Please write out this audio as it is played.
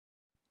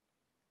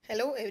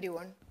Hello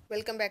everyone,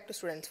 welcome back to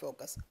Students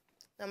Focus.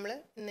 നമ്മൾ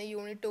ഇന്ന്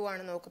unit 2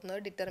 ആണ് നോക്കുന്നത്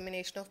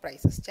determination of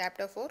prices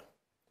chapter 4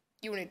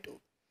 unit 2.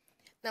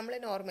 നമ്മൾ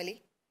നോർമലി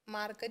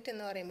മാർക്കറ്റ്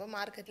എന്ന് പറയുമ്പോൾ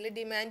മാർക്കറ്റിൽ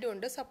ഡിമാൻഡും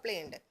ഉണ്ട് സപ്ലൈ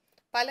ഉണ്ട്.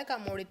 പല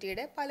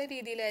കമ്മോഡിറ്റിയുടെ പല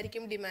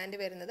രീതിയിലായിരിക്കും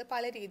ഡിമാൻഡ് വരുന്നത്,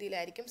 പല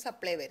രീതിയിലായിരിക്കും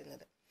സപ്ലൈ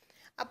വരുന്നത്.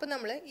 അപ്പോൾ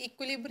നമ്മൾ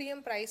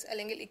ഇക്വിലിബ്രിയം പ്രൈസ്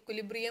അല്ലെങ്കിൽ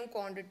ഇക്വിലിബ്രിയം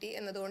ക്വാണ്ടിറ്റി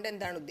എന്നതുകൊണ്ട്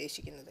എന്താണ്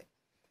ഉദ്ദേശിക്കുന്നത്?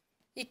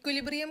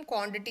 ഇക്വിലിബ്രിയം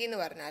ക്വാണ്ടിറ്റി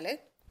എന്ന് പറഞ്ഞാൽ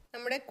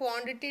നമ്മുടെ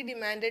ക്വാണ്ടിറ്റി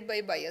ഡിമാൻഡഡ് ബൈ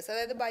ബയേഴ്സ്,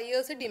 അതായത്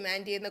ബയേഴ്സ്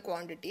ഡിമാൻഡ് ചെയ്യുന്ന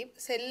ക്വാണ്ടിറ്റിയും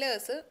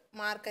സെല്ലേഴ്സ്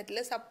മാർക്കറ്റിൽ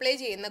സപ്ലൈ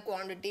ചെയ്യുന്ന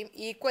ക്വാണ്ടിറ്റിയും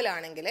ഈക്വൽ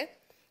ആണെങ്കിൽ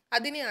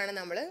അതിനെയാണ്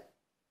നമ്മൾ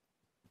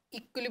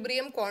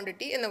ഇക്വിലിബ്രിയം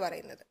ക്വാണ്ടിറ്റി എന്ന്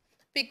പറയുന്നത്.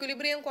 അപ്പോൾ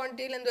ഇക്വിലിബ്രിയം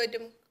ക്വാണ്ടിറ്റിയിൽ എന്ത്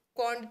പറ്റും?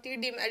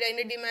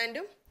 അതിൻ്റെ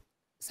ഡിമാൻഡും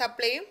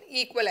സപ്ലൈയും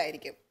ഈക്വൽ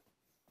ആയിരിക്കും.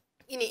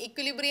 ഇനി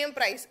ഇക്വിലിബ്രിയം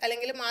പ്രൈസ്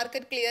അല്ലെങ്കിൽ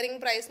മാർക്കറ്റ്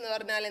ക്ലിയറിംഗ് പ്രൈസ് എന്ന്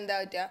പറഞ്ഞാൽ എന്താ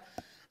പറ്റുക?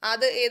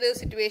 അത് ഏത്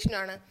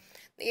സിറ്റുവേഷനാണ്?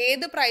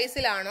 ഏത്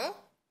പ്രൈസിലാണോ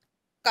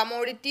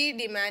കമോഡിറ്റി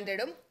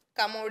ഡിമാൻഡഡും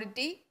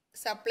കമോഡിറ്റി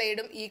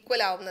സപ്ലൈഡും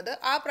ഈക്വൽ ആവുന്നത്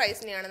ആ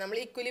പ്രൈസിനെയാണ് നമ്മൾ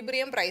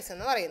ഇക്വിലിബ്രിയം പ്രൈസ്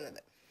എന്ന് പറയുന്നത്.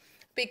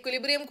 അപ്പോൾ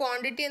ഇക്വിലിബ്രിയം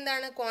ക്വാണ്ടിറ്റി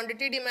എന്താണ്?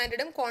 ക്വാണ്ടിറ്റി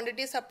ഡിമാൻഡഡും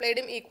ക്വാണ്ടിറ്റി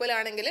സപ്ലൈഡും ഈക്വൽ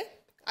ആണെങ്കിൽ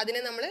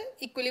അതിനെ നമ്മൾ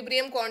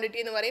ഇക്വിലിബ്രിയം ക്വാണ്ടിറ്റി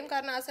എന്ന് പറയും.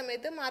 കാരണം ആ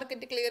സമയത്ത്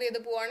മാർക്കറ്റ് ക്ലിയർ ചെയ്ത്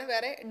പോവാണ്,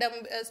 വേറെ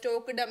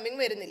സ്റ്റോക്ക്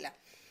ഡംപിങ് വരുന്നില്ല,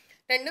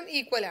 രണ്ടും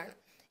ഈക്വൽ ആണ്.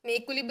 ഇനി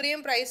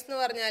ഇക്വിലിബ്രിയം പ്രൈസ് എന്ന്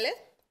പറഞ്ഞാൽ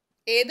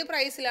ഏത്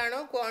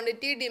പ്രൈസിലാണോ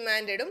ക്വാണ്ടിറ്റി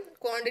ഡിമാൻഡഡും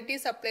ക്വാണ്ടിറ്റി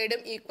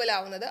സപ്ലൈഡും ഈക്വൽ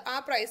ആവുന്നത് ആ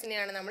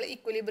പ്രൈസിനെയാണ് നമ്മൾ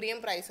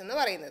ഇക്വിലിബ്രിയം പ്രൈസ് എന്ന്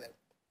പറയുന്നത്.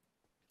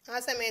 ആ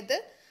സമയത്ത്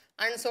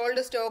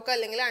അൺസോൾഡ് സ്റ്റോക്ക്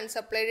അല്ലെങ്കിൽ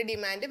അൺസപ്ലൈഡ്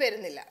ഡിമാൻഡ്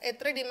വരുന്നില്ല.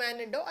 എത്ര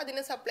ഡിമാൻഡ് ഉണ്ടോ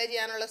അതിന് സപ്ലൈ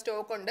ചെയ്യാനുള്ള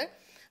സ്റ്റോക്ക് ഉണ്ട്,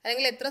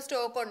 അല്ലെങ്കിൽ എത്ര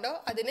സ്റ്റോക്ക് ഉണ്ടോ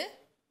അതിന്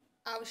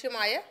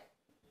ആവശ്യമായ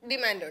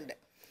ഡിമാൻഡ് ഉണ്ട്.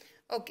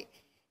 ഓക്കെ,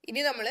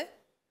 ഇനി നമ്മൾ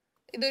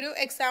ഇതൊരു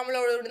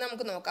എക്സാമ്പിളോടുകൂടി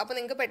നമുക്ക് നോക്കാം, അപ്പോൾ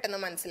നിങ്ങൾക്ക് പെട്ടെന്ന്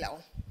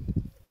മനസ്സിലാവും.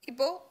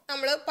 ഇപ്പോൾ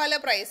നമ്മൾ പല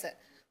പ്രൈസ്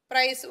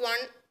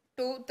 1,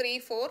 2, 3,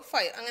 4,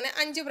 5 അങ്ങനെ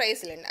 5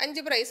 പ്രൈസിലുണ്ട്.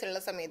 5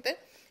 പ്രൈസുള്ള സമയത്ത്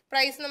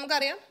പ്രൈസ്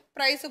നമുക്കറിയാം,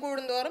 പ്രൈസ്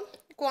കൂടുന്തോറും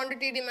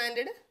ക്വാണ്ടിറ്റി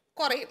ഡിമാൻഡ്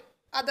കുറയും,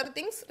 അതർ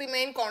തിങ്സ്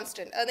റിമെയിൻ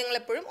കോൺസ്റ്റൻറ്റ്. അത്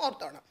നിങ്ങളെപ്പോഴും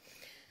ഓർത്തോണം.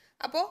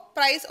 അപ്പോൾ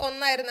പ്രൈസ് 1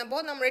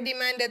 ആയിരുന്നപ്പോൾ നമ്മുടെ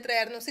ഡിമാൻഡ്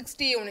എത്രയായിരുന്നു?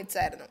 60 യൂണിറ്റ്സ്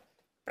ആയിരുന്നു.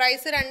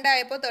 പ്രൈസ് 2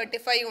 ആയപ്പോൾ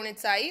 35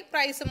 യൂണിറ്റ്സ് ആയി.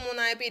 പ്രൈസ്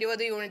 3 ആയപ്പോൾ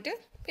 20 യൂണിറ്റ്,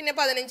 പിന്നെ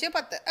 15,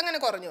 10 അങ്ങനെ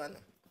കുറഞ്ഞു വന്നു.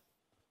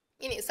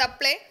 ഇനി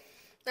സപ്ലൈ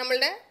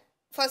നമ്മളുടെ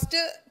ഫസ്റ്റ്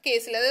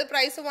കേസിൽ, അതായത്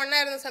പ്രൈസ് 1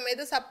 ആയിരുന്ന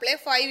സമയത്ത് സപ്ലൈ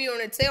 5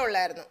 യൂണിറ്റ്സേ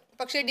ഉള്ളായിരുന്നു.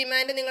 പക്ഷേ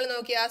ഡിമാൻഡ് നിങ്ങൾ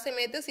നോക്കി, ആ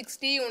സമയത്ത്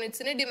 60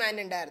 യൂണിറ്റ്സിന്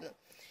ഡിമാൻഡ് ഉണ്ടായിരുന്നു.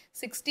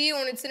 60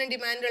 യൂണിറ്റ്സിന്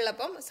ഡിമാൻഡ്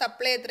ഉള്ളപ്പം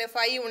സപ്ലൈ എത്ര?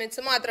 5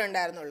 യൂണിറ്റ്സ് മാത്രമേ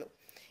ഉണ്ടായിരുന്നുള്ളൂ.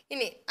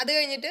 ഇനി അത്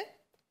കഴിഞ്ഞിട്ട്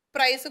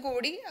പ്രൈസ്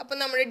കൂടി, അപ്പം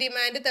നമ്മുടെ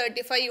ഡിമാൻഡ്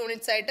 35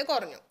 യൂണിറ്റ്സ് ആയിട്ട്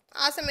കുറഞ്ഞു.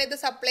 ആ സമയത്ത്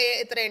സപ്ലൈ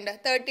എത്രയുണ്ട്?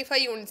 35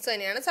 യൂണിറ്റ്സ്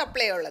തന്നെയാണ്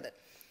സപ്ലൈ ഉള്ളത്.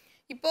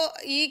 ഇപ്പോൾ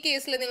ഈ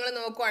കേസിൽ നിങ്ങൾ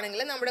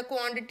നോക്കുവാണെങ്കിൽ നമ്മുടെ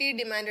ക്വാണ്ടിറ്റി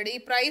ഡിമാൻഡഡ് ഈ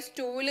പ്രൈസ്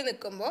 2-ൽ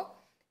നിൽക്കുമ്പോൾ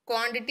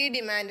ക്വാണ്ടിറ്റി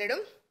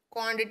ഡിമാൻഡഡും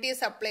ക്വാണ്ടിറ്റി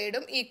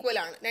സപ്ലൈഡും ഈക്വൽ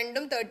ആണ്,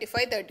 രണ്ടും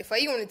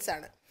 35 യൂണിറ്റ്സ്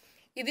ആണ്.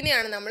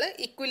 ഇതിനെയാണ് നമ്മൾ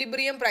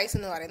ഇക്വിലിബ്രിയം പ്രൈസ്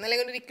എന്ന് പറയുന്നത്,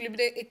 അല്ലെങ്കിൽ ഒരു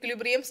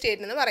ഇക്വിലിബ്രിയം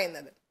സ്റ്റേറ്റ് എന്ന്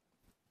പറയുന്നത്.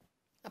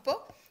 അപ്പോൾ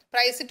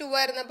പ്രൈസ് 2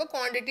 ആയിരുന്നപ്പോൾ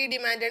ക്വാണ്ടിറ്റി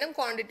ഡിമാൻഡഡും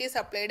ക്വാണ്ടിറ്റി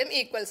സപ്ലൈഡും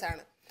ഈക്വൽസ്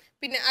ആണ്.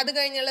 പിന്നെ അത്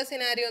കഴിഞ്ഞുള്ള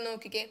സിനാരിയോ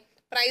നോക്കിക്കേ,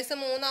 പ്രൈസ്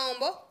 3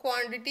 ആവുമ്പോൾ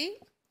ക്വാണ്ടിറ്റി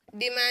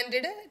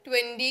ഡിമാൻഡഡ്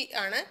 20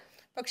 ആണ്,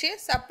 പക്ഷേ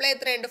സപ്ലൈ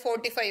എത്രയുണ്ട്?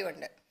 45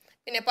 ഉണ്ട്.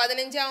 പിന്നെ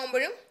 15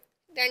 ആവുമ്പോഴും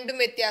രണ്ടും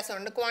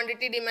വ്യത്യാസമുണ്ട്,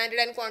 quantity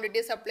demanded and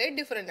quantity supply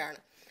different ആണ്.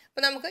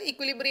 അപ്പോൾ നമുക്ക്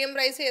ഇക്വിലിബ്രിയം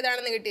പ്രൈസ്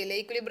ഏതാണെന്ന് കിട്ടിയില്ലേ?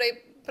 ഇക്വിലിബ്രിയം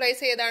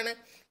പ്രൈസ് ഏതാണ്?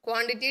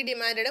 ക്വാണ്ടിറ്റി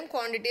ഡിമാൻഡഡും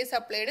ക്വാണ്ടിറ്റി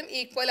സപ്ലൈഡും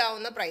ഈക്വൽ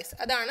ആവുന്ന പ്രൈസ്,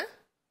 അതാണ്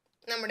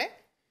നമ്മുടെ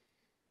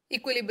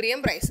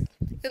ഇക്വിലിബ്രിയം പ്രൈസ്.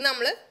 ഇത്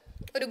നമ്മൾ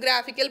ഒരു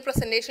ഗ്രാഫിക്കൽ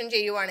പ്രസൻറ്റേഷൻ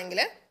ചെയ്യുവാണെങ്കിൽ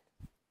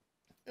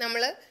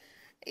നമ്മൾ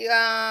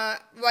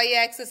വൈ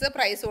ആക്സിസ്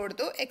പ്രൈസ്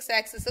കൊടുത്തു, എക്സ്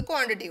ആക്സിസ്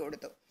ക്വാണ്ടിറ്റി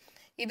കൊടുത്തു.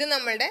 ഇത്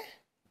നമ്മളുടെ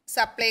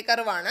സപ്ലൈ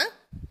കർവാണ്,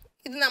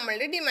 ഇത്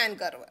നമ്മളുടെ demand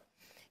curve.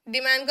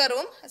 Demand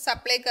കർവും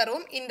supply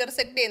കർവും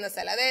intersect ചെയ്യുന്ന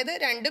സ്ഥലം, അതായത്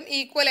രണ്ടും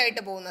ഈക്വൽ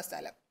ആയിട്ട് പോകുന്ന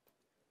സ്ഥലം,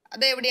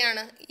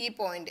 അതെവിടെയാണ്? ഈ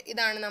പോയിന്റ്.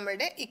 ഇതാണ്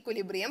നമ്മളുടെ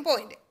ഇക്വിലിബ്രിയം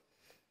പോയിന്റ്.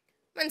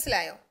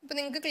 മനസ്സിലായോ? അപ്പോൾ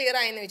നിങ്ങൾക്ക് ക്ലിയർ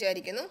ആയെന്ന്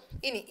വിചാരിക്കുന്നു.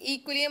 ഇനി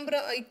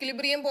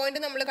ഇക്വിലിബ്രിയം പോയിന്റ്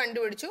നമ്മൾ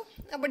കണ്ടുപിടിച്ചു,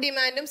 അപ്പോൾ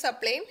ഡിമാൻഡും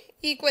സപ്ലൈയും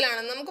ഈക്വൽ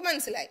ആണെന്ന് നമുക്ക്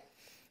മനസ്സിലായി.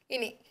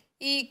 ഇനി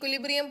ഈ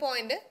ഇക്വിലിബ്രിയം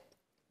പോയിന്റ്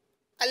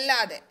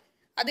അല്ലാതെ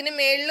അതിന്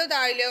മേളിലോ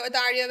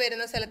താഴെയോ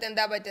വരുന്ന സ്ഥലത്ത്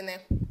എന്താ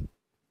പറ്റുന്നത്?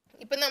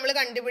 ഇപ്പം നമ്മൾ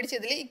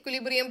കണ്ടുപിടിച്ചതിൽ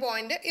ഇക്വിലിബ്രിയം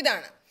പോയിന്റ്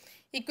ഇതാണ്.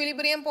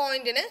 ഇക്വിലിബ്രിയം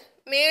പോയിന്റിന്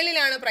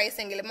മേളിലാണ് പ്രൈസ്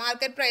എങ്കിൽ,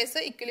 മാർക്കറ്റ് പ്രൈസ്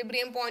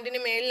ഇക്വിലിബ്രിയം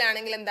പോയിന്റിന്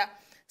മേളിലാണെങ്കിൽ എന്താ?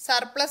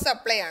 സർപ്ലസ്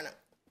സപ്ലൈ ആണ്.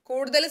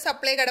 കൂടുതൽ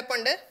സപ്ലൈ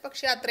കിടപ്പുണ്ട്,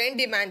 പക്ഷെ അത്രയും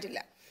ഡിമാൻഡ് ഇല്ല.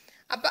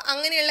 അപ്പം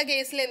അങ്ങനെയുള്ള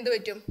കേസിൽ എന്ത്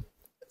പറ്റും?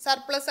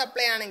 സർപ്ലസ്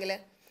സപ്ലൈ ആണെങ്കിൽ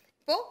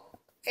ഇപ്പോൾ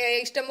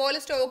ഇഷ്ടംപോലെ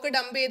സ്റ്റോക്ക്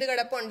ഡംപ് ചെയ്ത്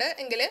കിടപ്പുണ്ട്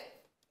എങ്കിൽ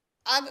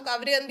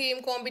അവർ എന്ത് ചെയ്യും?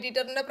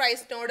 കോമ്പറ്റീറ്ററിൻ്റെ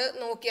പ്രൈസിനോട്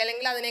നോക്കി,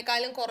 അല്ലെങ്കിൽ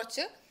അതിനേക്കാളും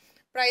കുറച്ച്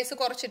പ്രൈസ്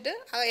കുറച്ചിട്ട്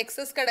ആ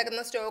എക്സസ്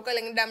കിടക്കുന്ന സ്റ്റോക്ക്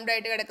അല്ലെങ്കിൽ ഡംപ്ഡ്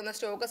ആയിട്ട് കിടക്കുന്ന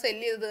സ്റ്റോക്ക്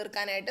സെല്ല് ചെയ്ത്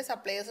തീർക്കാനായിട്ട്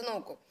സപ്ലൈയേഴ്സ്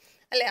നോക്കും,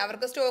 അല്ലേ?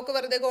 അവർക്ക് സ്റ്റോക്ക്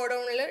വെറുതെ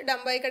ഗോഡൗണിൽ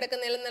ഡംപായി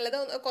കിടക്കുന്നതിലെന്നുള്ളത്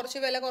കുറച്ച്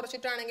വില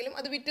കുറച്ചിട്ടാണെങ്കിലും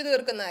അത് വിറ്റ്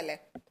തീർക്കുന്നതല്ലേ.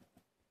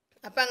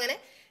 അപ്പം അങ്ങനെ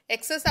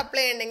എക്സസ്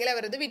സപ്ലൈ ഉണ്ടെങ്കിൽ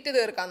അവരത് വിറ്റ്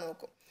തീർക്കാൻ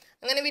നോക്കും.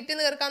 അങ്ങനെ വിറ്റ്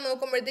തീർക്കാൻ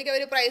നോക്കുമ്പോഴത്തേക്ക്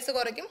അവർ പ്രൈസ്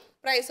കുറയ്ക്കും.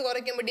 പ്രൈസ്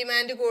കുറയ്ക്കുമ്പോൾ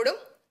ഡിമാൻഡ് കൂടും.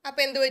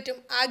 അപ്പോൾ എന്ത് പറ്റും?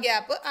 ആ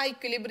ഗ്യാപ്പ്, ആ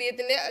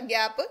ഇക്വിലിബ്രിയത്തിൻ്റെ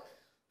ഗ്യാപ്പ്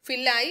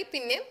ഫില്ലായി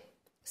പിന്നെ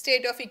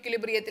സ്റ്റേറ്റ് ഓഫ്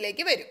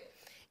ഇക്വിലിബ്രിയത്തിലേക്ക് വരും.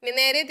 ഇനി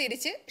നേരെ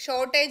തിരിച്ച്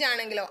ഷോർട്ടേജ്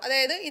ആണെങ്കിലോ,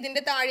 അതായത്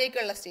ഇതിൻ്റെ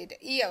താഴേക്കുള്ള സ്റ്റേറ്റ്,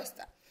 ഈ അവസ്ഥ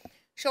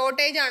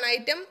ഷോർട്ടേജ് ആണ്,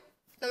 ഐറ്റം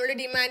നമ്മുടെ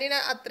ഡിമാൻഡിന്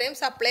അത്രയും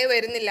സപ്ലൈ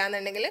വരുന്നില്ല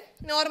എന്നുണ്ടെങ്കിൽ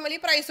നോർമലി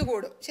പ്രൈസ്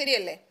കൂടും,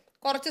 ശരിയല്ലേ?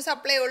 കുറച്ച്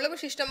സപ്ലൈ ഉള്ളൂ,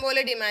 പക്ഷെ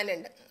ഇഷ്ടംപോലെ ഡിമാൻഡ്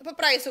ഉണ്ട്, അപ്പോൾ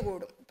പ്രൈസ്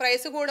കൂടും.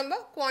 പ്രൈസ് കൂടുമ്പോൾ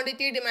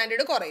ക്വാണ്ടിറ്റി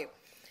ഡിമാൻഡ് കുറയും.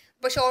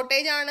 അപ്പോൾ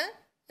ഷോർട്ടേജ് ആണ്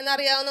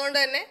എന്നറിയാവുന്നതുകൊണ്ട്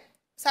തന്നെ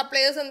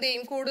സപ്ലൈയേഴ്സ് എന്ത്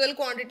ചെയ്യും? കൂടുതൽ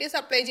ക്വാണ്ടിറ്റി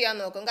സപ്ലൈ ചെയ്യാൻ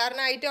നോക്കും.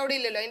 കാരണം ഐറ്റം അവിടെ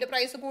ഇല്ലല്ലോ, അതിൻ്റെ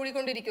പ്രൈസ്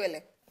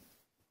കൂടിക്കൊണ്ടിരിക്കുമല്ലേ.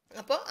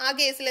 അപ്പോൾ ആ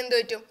കേസിൽ എന്ത്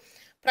പറ്റും?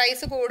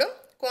 പ്രൈസ് കൂടും,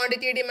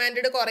 ക്വാണ്ടിറ്റി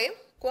ഡിമാൻഡ് കുറയും,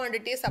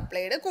 ക്വാണ്ടിറ്റി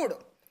സപ്ലൈഡ്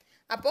കൂടും.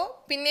 അപ്പോൾ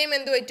പിന്നെയും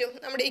എന്ത് പറ്റും?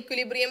 നമ്മുടെ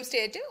ഇക്വിലിബ്രിയം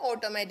സ്റ്റേറ്റ്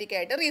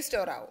ഓട്ടോമാറ്റിക്കായിട്ട്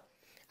റീസ്റ്റോർ ആവും.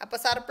 അപ്പോൾ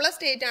സർപ്ലസ്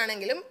സ്റ്റേറ്റ്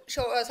ആണെങ്കിലും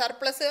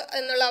സർപ്ലസ്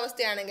എന്നുള്ള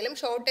അവസ്ഥയാണെങ്കിലും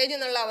ഷോർട്ടേജ്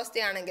എന്നുള്ള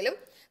അവസ്ഥയാണെങ്കിലും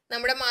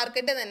നമ്മുടെ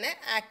മാർക്കറ്റ് തന്നെ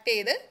ആക്ട്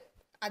ചെയ്ത്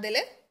അതിൽ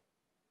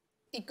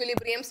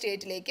ഇക്വിലിബ്രിയം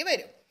സ്റ്റേറ്റിലേക്ക്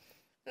വരും.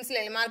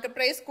 മനസ്സിലായില്ലേ? മാർക്കറ്റ്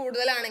പ്രൈസ്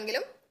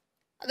കൂടുതലാണെങ്കിലും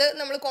അത്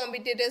നമ്മൾ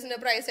കോമ്പറ്റീറ്റേഴ്സിൻ്റെ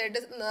പ്രൈസായിട്ട്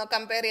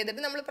കമ്പയർ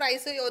ചെയ്തിട്ട് നമ്മൾ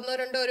പ്രൈസ്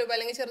 1-2 രൂപ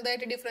അല്ലെങ്കിൽ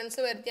ചെറുതായിട്ട് ഡിഫറൻസ്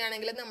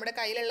വരുത്തിയാണെങ്കിലും നമ്മുടെ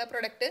കയ്യിലുള്ള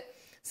പ്രൊഡക്റ്റ്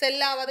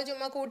സെല്ലാവാതെ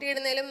ചുമ്മാ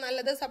കൂട്ടിയിടുന്നതിലും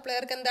നല്ലത്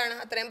സപ്ലയർക്ക് എന്താണ്?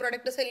 അത്രയും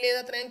പ്രൊഡക്റ്റ് സെല്ല് ചെയ്ത്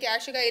അത്രയും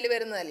ക്യാഷ് കയ്യിൽ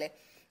വരുന്നതല്ലേ.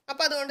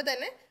 അപ്പോൾ അതുകൊണ്ട്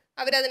തന്നെ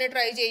അവരതിനെ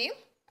ട്രൈ ചെയ്യും.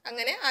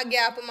 അങ്ങനെ ആ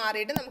ഗ്യാപ്പ്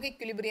മാറിയിട്ട് നമുക്ക്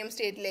ഇക്വിലിബ്രിയം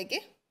സ്റ്റേറ്റിലേക്ക്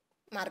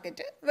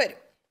മാർക്കറ്റ് വരും.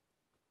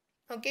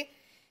 ഓക്കെ,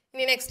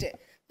 ഇനി നെക്സ്റ്റ്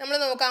നമ്മൾ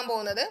നോക്കാൻ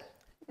പോകുന്നത്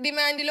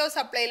ഡിമാൻഡിലോ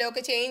സപ്ലൈയിലോ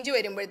ഒക്കെ ചേഞ്ച്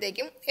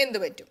വരുമ്പോഴത്തേക്കും എന്ത്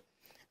പറ്റും,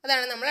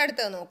 അതാണ് നമ്മൾ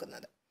അടുത്തത്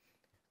നോക്കുന്നത്.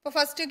 അപ്പോൾ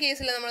ഫസ്റ്റ്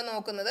കേസിൽ നമ്മൾ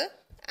നോക്കുന്നത്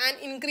ആൻ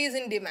ഇൻക്രീസ്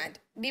ഇൻ ഡിമാൻഡ്.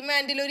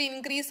 ഡിമാൻഡിൽ ഒരു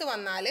ഇൻക്രീസ്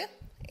വന്നാൽ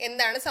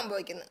എന്താണ്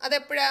സംഭവിക്കുന്നത്?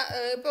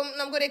 ഇപ്പം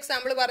നമുക്കൊരു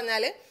എക്സാമ്പിൾ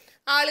പറഞ്ഞാൽ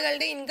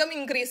ആളുകളുടെ ഇൻകം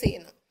ഇൻക്രീസ്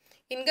ചെയ്യുന്നു.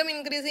 ഇൻകം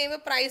ഇൻക്രീസ്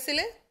ചെയ്യുമ്പോൾ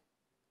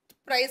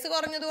പ്രൈസ്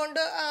കുറഞ്ഞതുകൊണ്ട്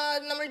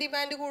നമ്മൾ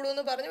ഡിമാൻഡ്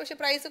കൂടുമെന്ന് പറഞ്ഞു, പക്ഷെ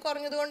പ്രൈസ്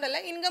കുറഞ്ഞതുകൊണ്ടല്ല,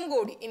 ഇൻകം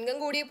കൂടി. ഇൻകം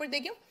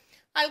കൂടിയപ്പോഴത്തേക്കും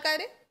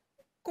ആൾക്കാർ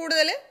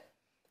കൂടുതൽ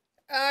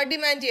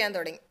ഡിമാൻഡ് ചെയ്യാൻ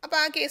തുടങ്ങി. അപ്പോൾ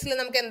ആ കേസിൽ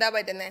നമുക്ക് എന്താ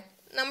പറ്റുന്നത്?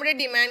 നമ്മുടെ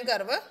ഡിമാൻഡ്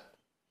കർവ്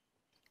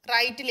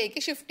റൈറ്റിലേക്ക്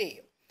ഷിഫ്റ്റ്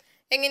ചെയ്യും.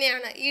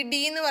 എങ്ങനെയാണ്? ഈ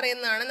ഡി എന്ന്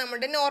പറയുന്നതാണ്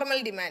നമ്മുടെ നോർമൽ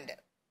ഡിമാൻഡ്.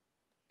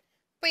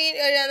 അപ്പോൾ ഈ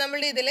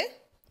നമ്മളുടെ ഇതിൽ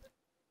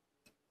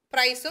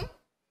പ്രൈസും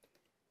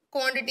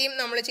ക്വാണ്ടിറ്റിയും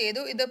നമ്മൾ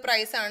ചെയ്തു. ഇത്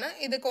പ്രൈസാണ്,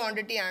 ഇത്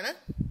ക്വാണ്ടിറ്റിയാണ്.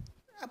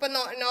 അപ്പോൾ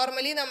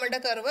നോർമലി നമ്മുടെ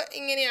കർവ്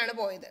ഇങ്ങനെയാണ്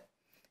പോയത്.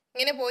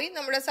 ഇങ്ങനെ പോയി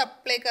നമ്മുടെ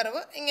സപ്ലൈ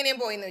കർവ് ഇങ്ങനെയും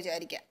പോയെന്ന്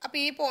വിചാരിക്കുക. അപ്പോൾ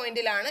ഈ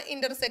പോയിന്റിലാണ്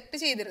ഇൻ്റർസെക്റ്റ്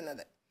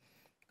ചെയ്തിരുന്നത്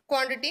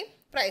ക്വാണ്ടിറ്റിയും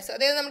പ്രൈസും.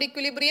 അതായത് നമ്മുടെ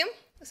ഇക്വിലിബ്രിയം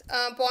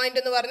പോയിന്റ്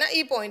എന്ന് പറഞ്ഞാൽ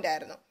ഈ പോയിന്റ്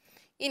ആയിരുന്നു.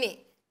 ഇനി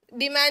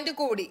ഡിമാൻഡ്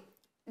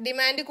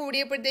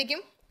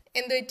കൂടിയപ്പോഴത്തേക്കും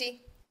എന്ത് പറ്റി?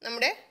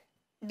 നമ്മുടെ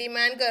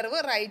ഡിമാൻഡ് കർവ്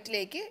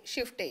റൈറ്റിലേക്ക്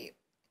ഷിഫ്റ്റ് ചെയ്യും.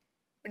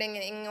 ഇവിടെ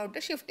ഇങ്ങോട്ട്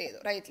ഷിഫ്റ്റ് ചെയ്തു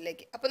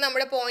റൈറ്റിലേക്ക്. അപ്പോൾ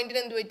നമ്മുടെ പോയിന്റിന്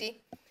എന്ത് പറ്റി?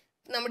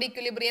 നമ്മുടെ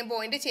ഇക്വിലിബ്രിയം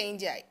പോയിന്റ്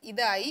ചേഞ്ച് ആയി.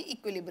 ഇതായി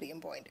ഇക്വിലിബ്രിയം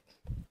പോയിന്റ്.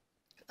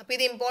 അപ്പോൾ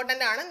ഇത്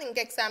ഇമ്പോർട്ടൻ്റ് ആണ്,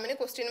 നിങ്ങൾക്ക് എക്സാമിന്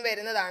ക്വസ്റ്റ്യൻ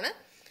വരുന്നതാണ്.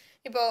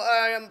 ഇപ്പോൾ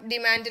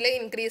ഡിമാൻഡിൽ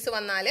ഇൻക്രീസ്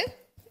വന്നാൽ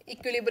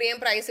ഇക്വിലിബ്രിയം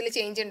പ്രൈസിൽ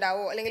ചേഞ്ച്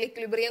ഉണ്ടാവോ, അല്ലെങ്കിൽ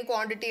ഇക്വിലിബ്രിയം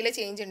ക്വാണ്ടിറ്റിയിൽ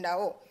ചേഞ്ച്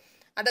ഉണ്ടാവോ,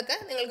 അതൊക്കെ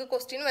നിങ്ങൾക്ക്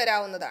ക്വസ്റ്റ്യൻ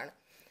വരാവുന്നതാണ്.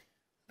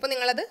 അപ്പോൾ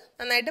നിങ്ങളത്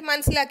നന്നായിട്ട്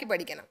മനസ്സിലാക്കി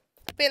പഠിക്കണം.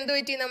 അപ്പോൾ എന്ത്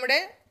പറ്റി? നമ്മുടെ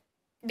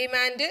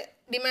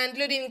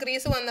ഡിമാൻഡിലൊരു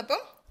ഇൻക്രീസ്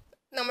വന്നപ്പം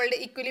നമ്മളുടെ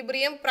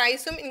ഇക്വിലിബ്രിയം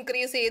പ്രൈസും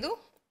ഇൻക്രീസ് ചെയ്തു,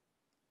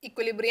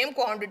 ഇക്വിലിബ്രിയം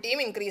ക്വാണ്ടിറ്റിയും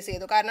ഇൻക്രീസ്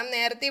ചെയ്തു. കാരണം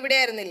നേരത്തെ ഇവിടെ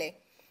ആയിരുന്നില്ലേ?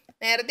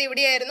 നേരത്തെ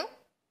ഇവിടെയായിരുന്നു.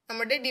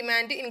 നമ്മുടെ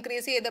ഡിമാൻഡ്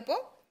ഇൻക്രീസ്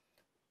ചെയ്തപ്പോൾ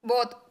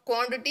both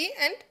quantity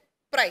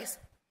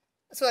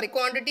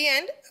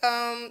and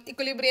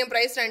equilibrium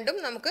price രണ്ടും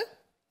നമുക്ക്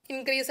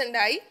ഇൻക്രീസ്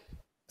ഉണ്ടായി,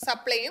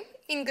 സപ്ലൈയും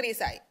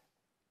ഇൻക്രീസ് ആയി.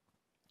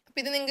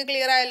 അപ്പോൾ ഇത് നിങ്ങൾക്ക്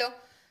ക്ലിയർ ആയല്ലോ?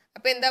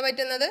 അപ്പോൾ എന്താ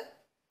പറ്റുന്നത്?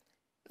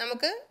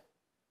 നമുക്ക്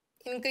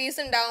ഇൻക്രീസ്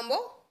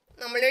ഉണ്ടാകുമ്പോൾ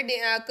നമ്മളുടെ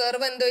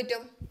കർവ് എന്ത്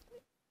പറ്റും?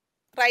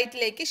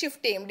 റൈറ്റിലേക്ക്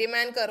ഷിഫ്റ്റ് ചെയ്യും.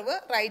 ഡിമാൻഡ് കർവ്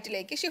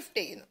റൈറ്റിലേക്ക് ഷിഫ്റ്റ്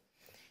ചെയ്യുന്നു.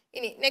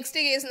 ഇനി നെക്സ്റ്റ്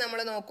കേസ് നമ്മൾ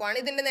നോക്കുവാണ്.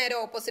 ഇതിൻ്റെ നേരെ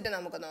ഓപ്പോസിറ്റ്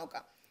നമുക്ക്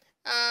നോക്കാം.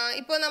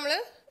 ഇപ്പോൾ നമ്മൾ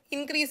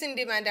ഇൻക്രീസ് ഇൻ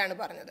ഡിമാൻഡാണ്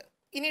പറഞ്ഞത്.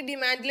 ഇനി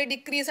ഡിമാൻഡിൽ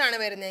ഡിക്രീസ് ആണ്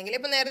വരുന്നതെങ്കിൽ,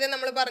 ഇപ്പോൾ നേരത്തെ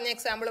നമ്മൾ പറഞ്ഞ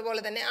എക്സാമ്പിൾ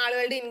പോലെ തന്നെ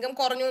ആളുകളുടെ ഇൻകം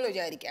കുറഞ്ഞു എന്ന്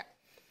വിചാരിക്കുക.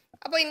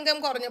 അപ്പോൾ ഇൻകം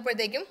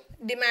കുറഞ്ഞപ്പോഴത്തേക്കും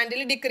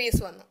ഡിമാൻഡിൽ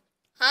ഡിക്രീസ് വന്നു.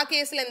 ആ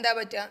കേസിൽ എന്താ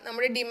പറ്റുക?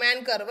 നമ്മുടെ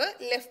ഡിമാൻഡ് കർവ്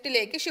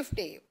ലെഫ്റ്റിലേക്ക്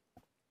ഷിഫ്റ്റ് ചെയ്യും.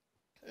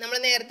 നമ്മൾ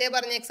നേരത്തെ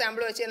പറഞ്ഞ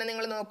എക്സാമ്പിൾ വെച്ച് തന്നെ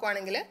നിങ്ങൾ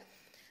നോക്കുവാണെങ്കിൽ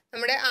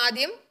നമ്മുടെ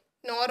ആദ്യം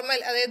നോർമൽ,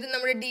 അതായത്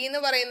നമ്മുടെ ഡി എന്ന്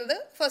പറയുന്നത്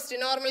first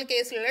normal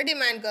കേസിലുള്ള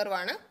demand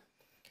കർവാണ്.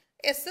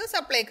 S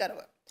supply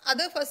curve.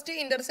 അത് ഫസ്റ്റ്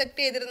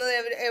ഇൻ്റർസെക്റ്റ് ചെയ്തിരുന്നത്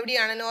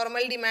എവിടെയാണ്?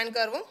 Normal demand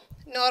കർവും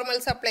normal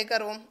supply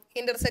കർവും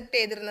intersect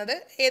ചെയ്തിരുന്നത്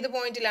ഏത്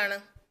പോയിന്റിലാണ്?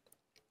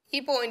 ഈ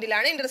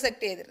പോയിന്റിലാണ്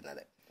ഇൻ്റർസെക്റ്റ്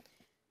ചെയ്തിരുന്നത്.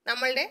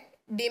 നമ്മളുടെ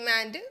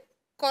ഡിമാൻഡ്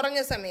കുറഞ്ഞ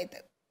സമയത്ത്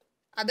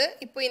അത്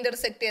ഇപ്പോൾ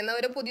ഇൻ്റർസെക്റ്റ് ചെയ്യുന്ന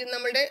ഒരു പുതിയ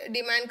നമ്മളുടെ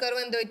ഡിമാൻഡ്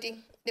കർവ് എന്ത് പറ്റി?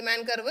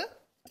 ഡിമാൻഡ് കർവ്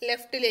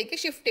ലെഫ്റ്റിലേക്ക്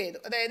ഷിഫ്റ്റ് ചെയ്തു.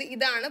 അതായത്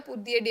ഇതാണ്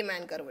പുതിയ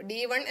ഡിമാൻഡ് കർവ്.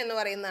 D1 എന്ന്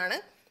പറയുന്നതാണ്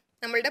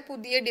നമ്മളുടെ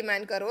പുതിയ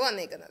ഡിമാൻഡ് കർവ്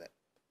വന്നിരിക്കുന്നത്.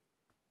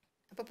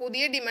 അപ്പോൾ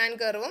പുതിയ ഡിമാൻഡ്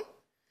കർവും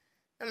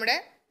നമ്മുടെ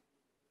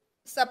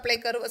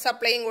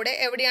സപ്ലൈയും കൂടെ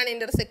എവിടെയാണ്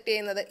ഇൻ്റർസെക്റ്റ്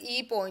ചെയ്യുന്നത്? ഈ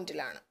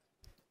പോയിന്റിലാണ്.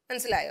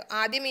 മനസ്സിലായോ?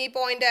 ആദ്യം ഈ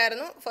പോയിന്റ്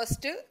ആയിരുന്നു,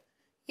 ഫസ്റ്റ്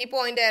ഈ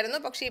പോയിന്റ് ആയിരുന്നു,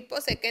 പക്ഷേ ഇപ്പോൾ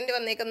സെക്കൻഡ്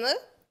വന്നിരിക്കുന്നത്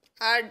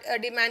ആ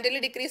ഡിമാൻഡിൽ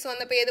ഡിക്രീസ്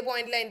വന്നപ്പോൾ ഏത്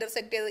പോയിന്റിലാണ്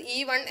ഇൻ്റർസെക്റ്റ് ചെയ്തത്?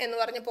 E1 എന്ന്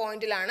പറഞ്ഞ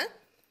പോയിന്റിലാണ്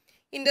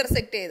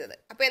ഇൻ്റർസെക്റ്റ് ചെയ്തത്.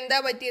 അപ്പോൾ എന്താ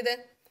പറ്റിയത്?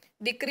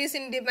 Decrease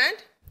in demand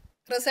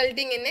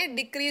resulting in A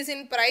decrease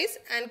in price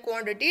and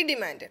quantity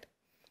demanded.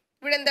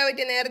 ഇവിടെ എന്താ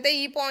പറ്റിയത്? നേരത്തെ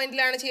ഈ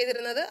പോയിന്റിലാണ്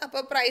ചെയ്തിരുന്നത്,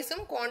 അപ്പോൾ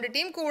പ്രൈസും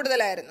ക്വാണ്ടിറ്റിയും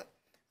കൂടുതലായിരുന്നു.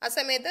 ആ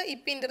സമയത്ത്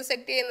ഇപ്പം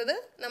ഇൻ്റർസെക്റ്റ് ചെയ്യുന്നത്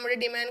നമ്മുടെ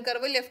ഡിമാൻഡ്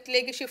കർവ്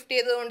ലെഫ്റ്റിലേക്ക് ഷിഫ്റ്റ്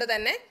ചെയ്തതുകൊണ്ട്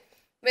തന്നെ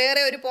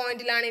വേറെ ഒരു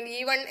പോയിന്റിലാണ്,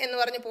 E1 എന്ന്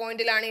പറഞ്ഞ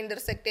പോയിന്റിലാണ്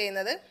ഇൻ്റർസെക്റ്റ്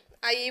ചെയ്യുന്നത്.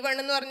 I1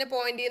 എന്ന് പറഞ്ഞ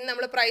പോയിന്റിൽ നിന്ന്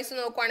നമ്മൾ പ്രൈസ്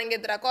നോക്കുവാണെങ്കിൽ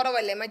എത്ര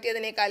കുറവല്ലേ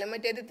മറ്റേതിനേക്കാളും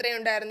മറ്റേത് ഇത്രയും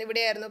ഉണ്ടായിരുന്നു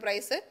ഇവിടെയായിരുന്നു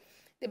പ്രൈസ്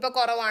ഇപ്പോൾ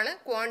കുറവാണ്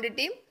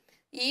ക്വാണ്ടിറ്റിയും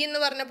എന്ന്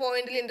പറഞ്ഞ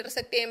പോയിന്റിൽ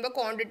ഇന്റർസെക്ട് ചെയ്യുമ്പോൾ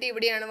ക്വാണ്ടിറ്റി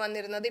ഇവിടെയാണ്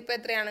വന്നിരുന്നത് ഇപ്പോൾ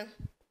എത്രയാണ്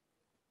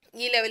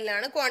ഈ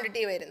ലെവലിലാണ്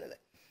ക്വാണ്ടിറ്റി വരുന്നത്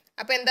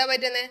അപ്പോൾ എന്താ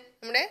പറ്റുന്നത്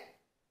നമ്മുടെ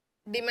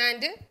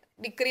ഡിമാൻഡ്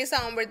ഡിക്രീസ്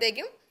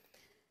ആകുമ്പോഴത്തേക്കും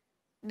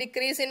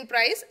decrease in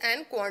price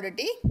and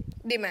quantity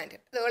demand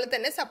അതുപോലെ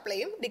തന്നെ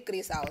സപ്ലൈയും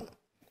ഡിക്രീസ് ആവുന്നു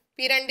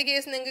ഈ രണ്ട്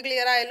കേസ് നിങ്ങൾക്ക്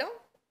ക്ലിയർ ആയല്ലോ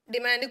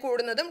ഡിമാൻഡ്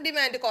കൂടുന്നതും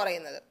ഡിമാൻഡ്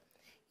കുറയുന്നതും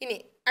ഇനി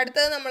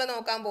അടുത്തത് നമ്മൾ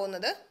നോക്കാൻ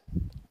പോകുന്നത്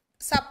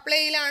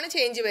സപ്ലൈയിലാണ്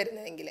ചേഞ്ച്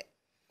വരുന്നതെങ്കിൽ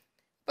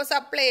അപ്പോൾ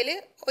സപ്ലൈയിൽ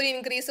ഒരു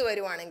ഇൻക്രീസ്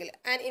വരുവാണെങ്കിൽ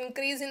ആൻഡ്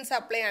ഇൻക്രീസ് ഇൻ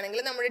സപ്ലൈ ആണെങ്കിൽ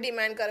നമ്മുടെ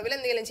ഡിമാൻഡ് കർവിൽ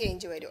എന്തെങ്കിലും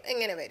ചേഞ്ച് വരുമോ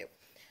എങ്ങനെ വരും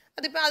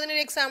അതിപ്പോൾ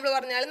അതിനൊരു എക്സാമ്പിൾ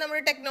പറഞ്ഞാൽ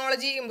നമ്മുടെ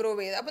ടെക്നോളജി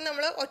ഇമ്പ്രൂവ് ചെയ്ത് അപ്പോൾ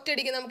നമ്മൾ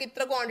ഒറ്റയടിക്ക് നമുക്ക്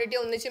ഇത്ര ക്വാണ്ടിറ്റി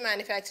ഒന്നിച്ച്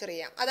മാനുഫാക്ചർ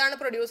ചെയ്യാം അതാണ്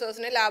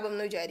പ്രൊഡ്യൂസേഴ്സിന് ലാഭം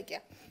എന്ന് വിചാരിക്കുക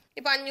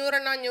ഇപ്പോൾ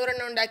 500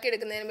 എണ്ണം ഉണ്ടാക്കി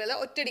എടുക്കുന്നതിന് ബദൽ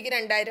ഒറ്റയടിക്ക്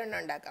 2000 എണ്ണം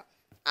ഉണ്ടാക്കാം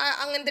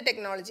അങ്ങനത്തെ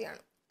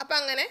ടെക്നോളജിയാണ് അപ്പോൾ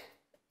അങ്ങനെ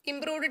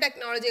ഇമ്പ്രൂവ്ഡ്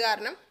ടെക്നോളജി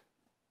കാരണം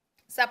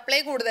സപ്ലൈ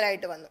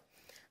കൂടുതലായിട്ട് വന്നു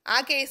ആ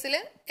കേസിൽ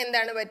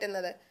എന്താണ്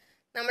പറ്റുന്നത്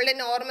നമ്മളുടെ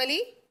നോർമലി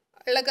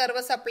ഉള്ള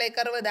കർവ് സപ്ലൈ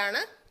കർവ്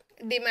ഇതാണ്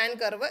ഡിമാൻഡ്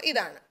കർവ്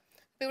ഇതാണ്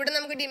അപ്പോൾ ഇവിടെ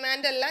നമുക്ക്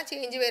ഡിമാൻഡ് അല്ല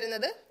ചേഞ്ച്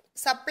വരുന്നത്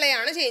സപ്ലൈ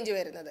ആണ് ചേഞ്ച്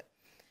വരുന്നത്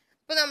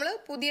അപ്പോൾ നമ്മൾ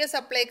പുതിയ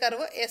സപ്ലൈ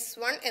കർവ്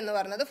S1 എന്ന്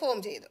പറഞ്ഞത് ഫോം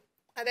ചെയ്തു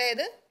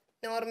അതായത്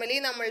നോർമലി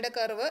നമ്മളുടെ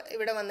കർവ്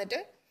ഇവിടെ വന്നിട്ട്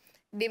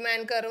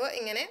ഡിമാൻഡ് കർവ്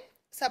ഇങ്ങനെ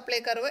സപ്ലൈ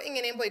കർവ്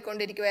ഇങ്ങനെയും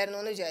പോയിക്കൊണ്ടിരിക്കുമായിരുന്നു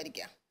എന്ന്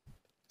വിചാരിക്കുക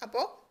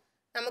അപ്പോൾ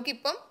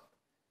നമുക്കിപ്പം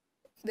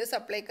ഇത്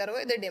സപ്ലൈ കർവ്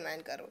ഇത്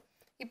ഡിമാൻഡ് കർവ്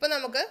ഇപ്പോൾ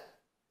നമുക്ക്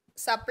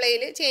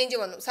സപ്ലൈയിൽ ചേഞ്ച്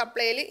വന്നു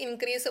സപ്ലൈയിൽ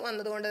ഇൻക്രീസ്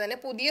വന്നതുകൊണ്ട് തന്നെ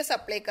പുതിയ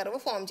സപ്ലൈ കർവ്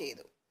ഫോം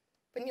ചെയ്തു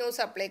ഇപ്പം ന്യൂ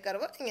സപ്ലൈ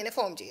കർവ് ഇങ്ങനെ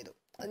ഫോം ചെയ്തു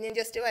അത് ഞാൻ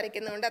ജസ്റ്റ്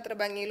വരയ്ക്കുന്നതുകൊണ്ട് അത്ര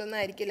ഭംഗിയിലൊന്നും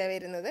ആയിരിക്കില്ല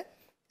വരുന്നത്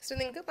ജസ്റ്റ്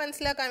നിങ്ങൾക്ക്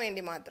മനസ്സിലാക്കാൻ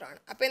വേണ്ടി മാത്രമാണ്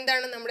അപ്പോൾ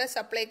എന്താണ് നമ്മുടെ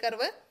സപ്ലൈ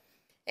കർവ്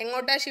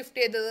എങ്ങോട്ടാണ്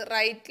ഷിഫ്റ്റ് ചെയ്തത്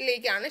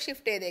റൈറ്റിലേക്കാണ്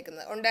ഷിഫ്റ്റ്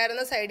ചെയ്തേക്കുന്നത്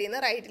ഉണ്ടായിരുന്ന സൈഡിൽ നിന്ന്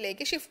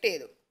റൈറ്റിലേക്ക് ഷിഫ്റ്റ്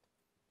ചെയ്തു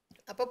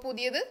അപ്പോൾ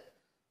പുതിയത്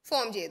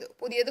ഫോം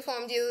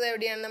ചെയ്തത്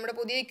എവിടെയാണ് നമ്മുടെ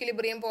പുതിയ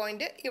ഇക്വിലിബ്രിയം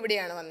പോയിന്റ്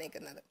ഇവിടെയാണ്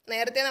വന്നിരിക്കുന്നത്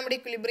നേരത്തെ നമ്മുടെ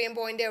ഇക്വിലിബ്രിയം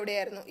പോയിന്റ്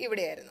എവിടെയായിരുന്നു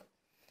ഇവിടെയായിരുന്നു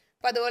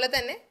അപ്പോൾ അതുപോലെ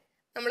തന്നെ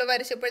നമ്മൾ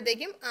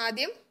വരച്ചപ്പോഴത്തേക്കും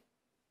ആദ്യം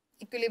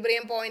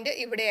ഇക്വിലിബ്രിയം പോയിന്റ്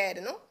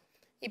ഇവിടെയായിരുന്നു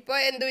ഇപ്പോൾ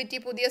എന്ത് പറ്റി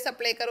പുതിയ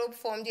സപ്ലൈ കർവ്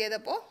ഫോം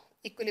ചെയ്തപ്പോൾ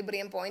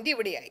ഇക്വിലിബ്രിയം പോയിന്റ്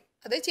ഇവിടെയായി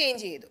അത്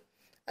ചേഞ്ച് ചെയ്തു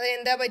അത്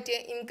എന്താ പറ്റിയ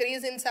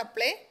increase in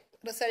supply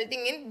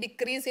resulting in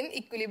decrease in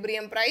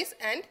equilibrium price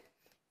and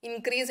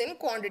increase in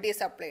quantity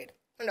supplied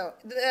ഉണ്ടോ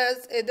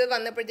ഇത്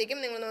വന്നപ്പോഴത്തേക്കും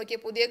നിങ്ങൾ നോക്കിയ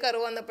പുതിയ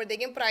കർവ്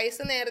വന്നപ്പോഴത്തേക്കും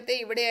പ്രൈസ് നേരത്തെ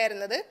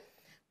ഇവിടെയായിരുന്നത്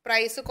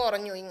പ്രൈസ്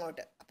കുറഞ്ഞു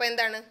ഇങ്ങോട്ട് അപ്പോൾ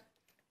എന്താണ്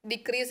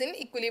ഡിക്രീസ് ഇൻ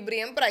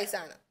ഇക്വിലിബ്രിയം പ്രൈസ്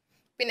ആണ്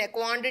പിന്നെ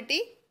ക്വാണ്ടിറ്റി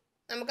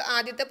നമുക്ക്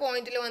ആദ്യത്തെ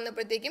പോയിന്റിൽ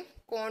വന്നപ്പോഴത്തേക്കും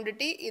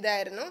ക്വാണ്ടിറ്റി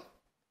ഇതായിരുന്നു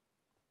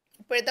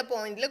ഇപ്പോഴത്തെ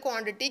പോയിന്റിൽ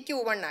ക്വാണ്ടിറ്റി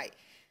Q1 ആയി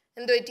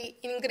എന്ത് പറ്റി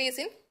ഇൻക്രീസ്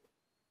ഇൻ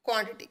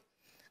ക്വാണ്ടിറ്റി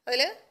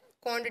അതിൽ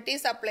ക്വാണ്ടിറ്റി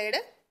സപ്ലൈഡ്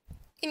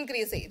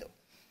ഇൻക്രീസ് ചെയ്തു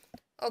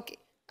ഓക്കെ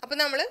അപ്പോൾ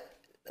നമ്മൾ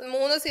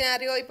 3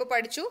 സിനാരിയോ ഇപ്പോൾ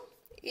പഠിച്ചു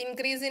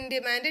increase in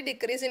demand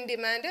decrease in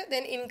demand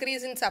then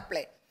increase in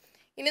supply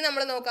ഇനി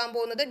നമ്മൾ നോക്കാൻ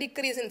പോകുന്നത്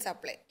ഡിക്രീസ് ഇൻ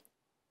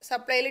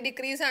സപ്ലൈയിൽ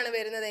ഡിക്രീസ് ആണ്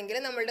വരുന്നതെങ്കിൽ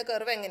നമ്മളുടെ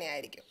കർവ്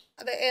എങ്ങനെയായിരിക്കും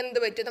അത് എന്ത്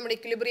പറ്റും നമ്മുടെ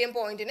ഇക്വിലിബ്രിയം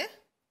പോയിന്റിന്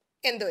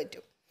എന്ത്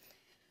പറ്റും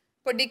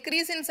ഇപ്പോൾ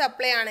ഡിക്രീസ് ഇൻ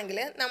സപ്ലൈ ആണെങ്കിൽ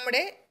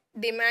നമ്മുടെ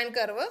demand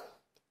curve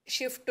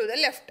shift to the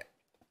left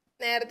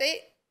നേരത്തെ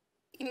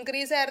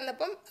ഇൻക്രീസ്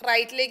ആയിരുന്നപ്പം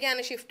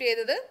റൈറ്റിലേക്കാണ് ഷിഫ്റ്റ്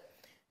ചെയ്തത്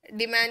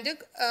ഡിമാൻഡ്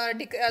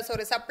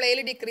സപ്ലൈയിൽ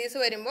ഡിക്രീസ്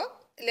വരുമ്പോൾ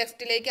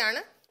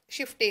ലെഫ്റ്റിലേക്കാണ്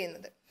ഷിഫ്റ്റ്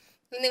ചെയ്യുന്നത്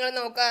നിങ്ങൾ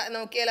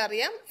നോക്കിയാൽ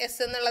അറിയാം S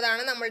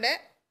എന്നുള്ളതാണ് നമ്മളുടെ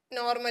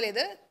നോർമൽ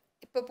ഇത്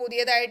ഇപ്പോൾ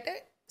പുതിയതായിട്ട്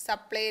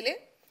സപ്ലൈയിൽ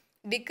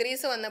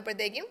ഡിക്രീസ്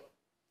വന്നപ്പോഴത്തേക്കും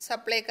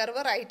സപ്ലൈ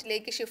കർവ്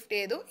റൈറ്റിലേക്ക് ഷിഫ്റ്റ്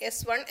ചെയ്തു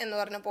S1 എന്ന്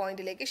പറഞ്ഞ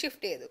പോയിന്റിലേക്ക്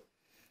ഷിഫ്റ്റ് ചെയ്തു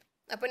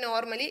അപ്പോൾ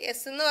നോർമലി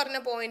S എന്ന് പറഞ്ഞ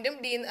പോയിന്റും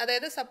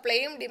അതായത്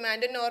സപ്ലൈയും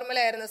ഡിമാൻഡും നോർമൽ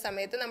ആയിരുന്ന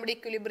സമയത്ത് നമ്മുടെ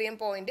ഇക്വിലിബ്രിയം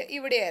പോയിന്റ്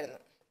ഇവിടെയായിരുന്നു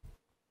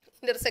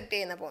ഇന്റർസെക്ട്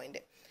ചെയ്യുന്ന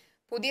പോയിന്റ്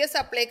പുതിയ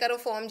സപ്ലൈ കർവ്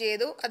ഫോം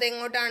ചെയ്തു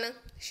അതെങ്ങോട്ടാണ്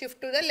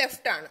ഷിഫ്റ്റ് ടു ദ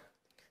ലെഫ്റ്റ് ആണ്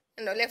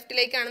ഉണ്ടോ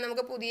ലെഫ്റ്റിലേക്കാണ്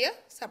നമുക്ക് പുതിയ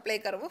സപ്ലൈ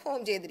കർവ്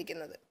ഫോം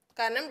ചെയ്തിരിക്കുന്നത്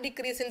കാരണം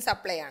ഡിക്രീസ് ഇൻ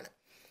സപ്ലൈ ആണ്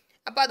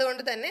അപ്പോൾ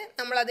അതുകൊണ്ട് തന്നെ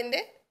നമ്മൾ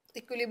അതിൻ്റെ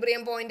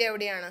ഇക്വിലിബ്രിയം പോയിന്റ്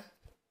എവിടെയാണ്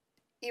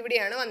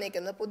ഇവിടെയാണ്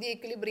വന്നിരിക്കുന്നത് പുതിയ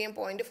ഇക്വിലിബ്രിയം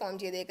പോയിന്റ് ഫോം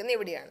ചെയ്തേക്കുന്നത്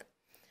ഇവിടെയാണ്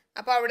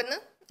അപ്പോൾ അവിടുന്ന്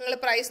നിങ്ങൾ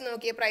പ്രൈസ്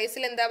നോക്കിയ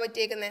പ്രൈസിൽ എന്താ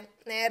പറ്റിയേക്കുന്നത്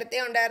നേരത്തെ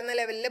ഉണ്ടായിരുന്ന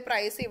ലെവലിൽ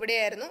പ്രൈസ്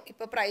ഇവിടെയായിരുന്നു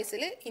ഇപ്പോൾ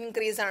പ്രൈസിൽ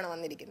ഇൻക്രീസ് ആണ്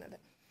വന്നിരിക്കുന്നത്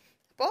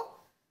അപ്പോൾ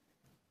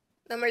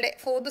നമ്മളുടെ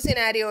ഫോർത്ത്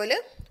സിനാരിയോയിൽ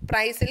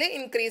പ്രൈസിൽ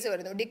ഇൻക്രീസ്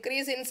വരുന്നു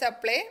decrease in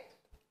supply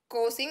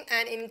causing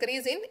an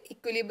increase in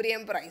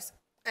equilibrium price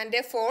and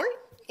a fall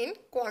in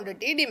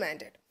quantity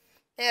demanded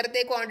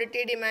നേരത്തെ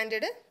ക്വാണ്ടിറ്റി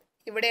ഡിമാൻഡ്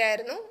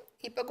ഇവിടെയായിരുന്നു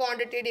ഇപ്പോൾ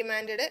ക്വാണ്ടിറ്റി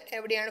ഡിമാൻഡ്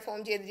എവിടെയാണ്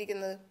ഫോം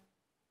ചെയ്തിരിക്കുന്നത്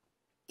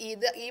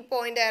ഈ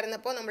പോയിന്റ്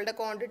ആയിരുന്നപ്പോൾ നമ്മളുടെ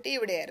ക്വാണ്ടിറ്റി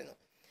ഇവിടെയായിരുന്നു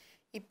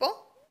ഇപ്പോൾ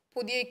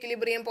പുതിയ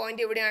ഇക്വിലിബ്രിയം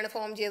പോയിന്റ് ഇവിടെയാണ്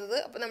ഫോം ചെയ്തത്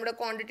അപ്പോൾ നമ്മുടെ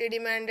ക്വാണ്ടിറ്റി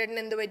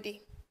ഡിമാൻഡിന് എന്ത് പറ്റി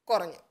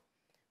കുറഞ്ഞു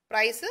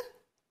പ്രൈസ്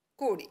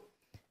കൂടി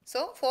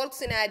so fourth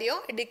scenario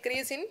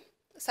decrease in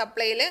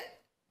സപ്ലൈയിൽ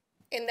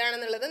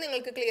എന്താണെന്നുള്ളത്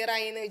നിങ്ങൾക്ക് ക്ലിയർ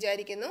ആയി എന്ന്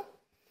വിചാരിക്കുന്നു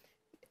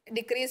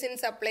decrease in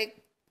supply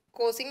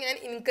causing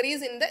and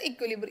increase in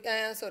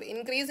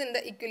the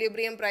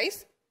equilibrium price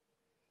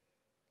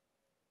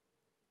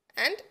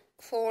and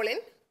fall in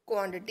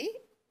quantity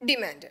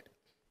demand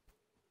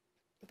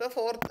ഇപ്പോൾ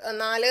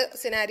 4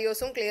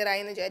 സിനാരിയോസും ക്ലിയർ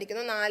ആയി എന്ന്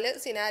വിചാരിക്കുന്നു 4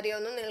 സിനാരിയോ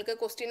ഒന്നും നിങ്ങൾക്ക്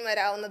ക്വസ്റ്റ്യൻ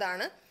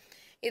വരാവുന്നതാണ്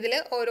ഇതിൽ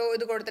ഓരോ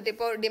ഇത് കൊടുത്തിട്ട്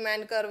ഇപ്പോൾ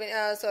ഡിമാൻഡ് കർവ്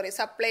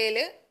സപ്ലൈയിൽ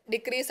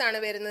ഡിക്രീസ് ആണ്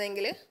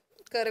വരുന്നതെങ്കിൽ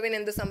കർവിന്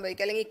എന്ത്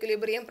സംഭവിക്കും, അല്ലെങ്കിൽ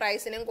ഇക്വിലിബ്രിയം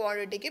പ്രൈസിനും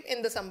ക്വാണ്ടിറ്റിക്കും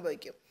എന്ത്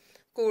സംഭവിക്കും,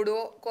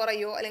 കൂടുവോ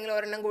കുറയോ അല്ലെങ്കിൽ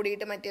ഒരെണ്ണം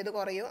കൂടിയിട്ട് മറ്റേത്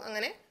കുറയോ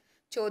അങ്ങനെ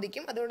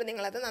ചോദിക്കും. അതുകൊണ്ട്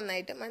നിങ്ങളത്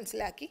നന്നായിട്ട്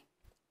മനസ്സിലാക്കി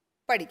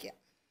പഠിക്കുക.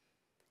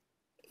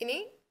 ഇനി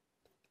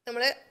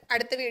നമ്മൾ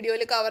അടുത്ത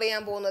വീഡിയോയിൽ കവർ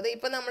ചെയ്യാൻ പോകുന്നത്,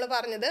 ഇപ്പം നമ്മൾ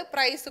പറഞ്ഞത്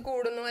പ്രൈസ്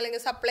കൂടുന്നു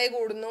അല്ലെങ്കിൽ സപ്ലൈ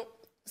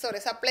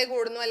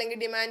കൂടുന്നു അല്ലെങ്കിൽ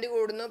ഡിമാൻഡ്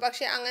കൂടുന്നു.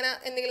 പക്ഷേ അങ്ങനെ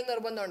എന്തെങ്കിലും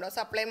നിർബന്ധമുണ്ടോ?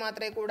 സപ്ലൈ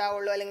മാത്രമേ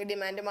കൂടാവുള്ളൂ അല്ലെങ്കിൽ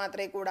ഡിമാൻഡ്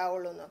മാത്രമേ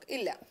കൂടാവുള്ളൂ എന്നൊക്കെ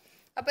ഇല്ല.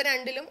 അപ്പോൾ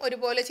രണ്ടിലും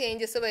ഒരുപോലെ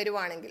ചേഞ്ചസ്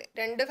വരുവാണെങ്കിൽ,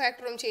 രണ്ട്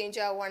ഫാക്ടറും ചേഞ്ച്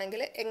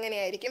ആവുകയാണെങ്കിൽ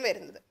എങ്ങനെയായിരിക്കും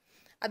വരുന്നത്,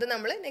 അത്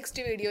നമ്മൾ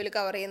നെക്സ്റ്റ് വീഡിയോയിൽ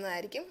കവർ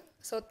ചെയ്യുന്നതായിരിക്കും.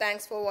 So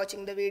thanks for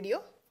watching the video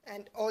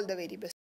and all the very best.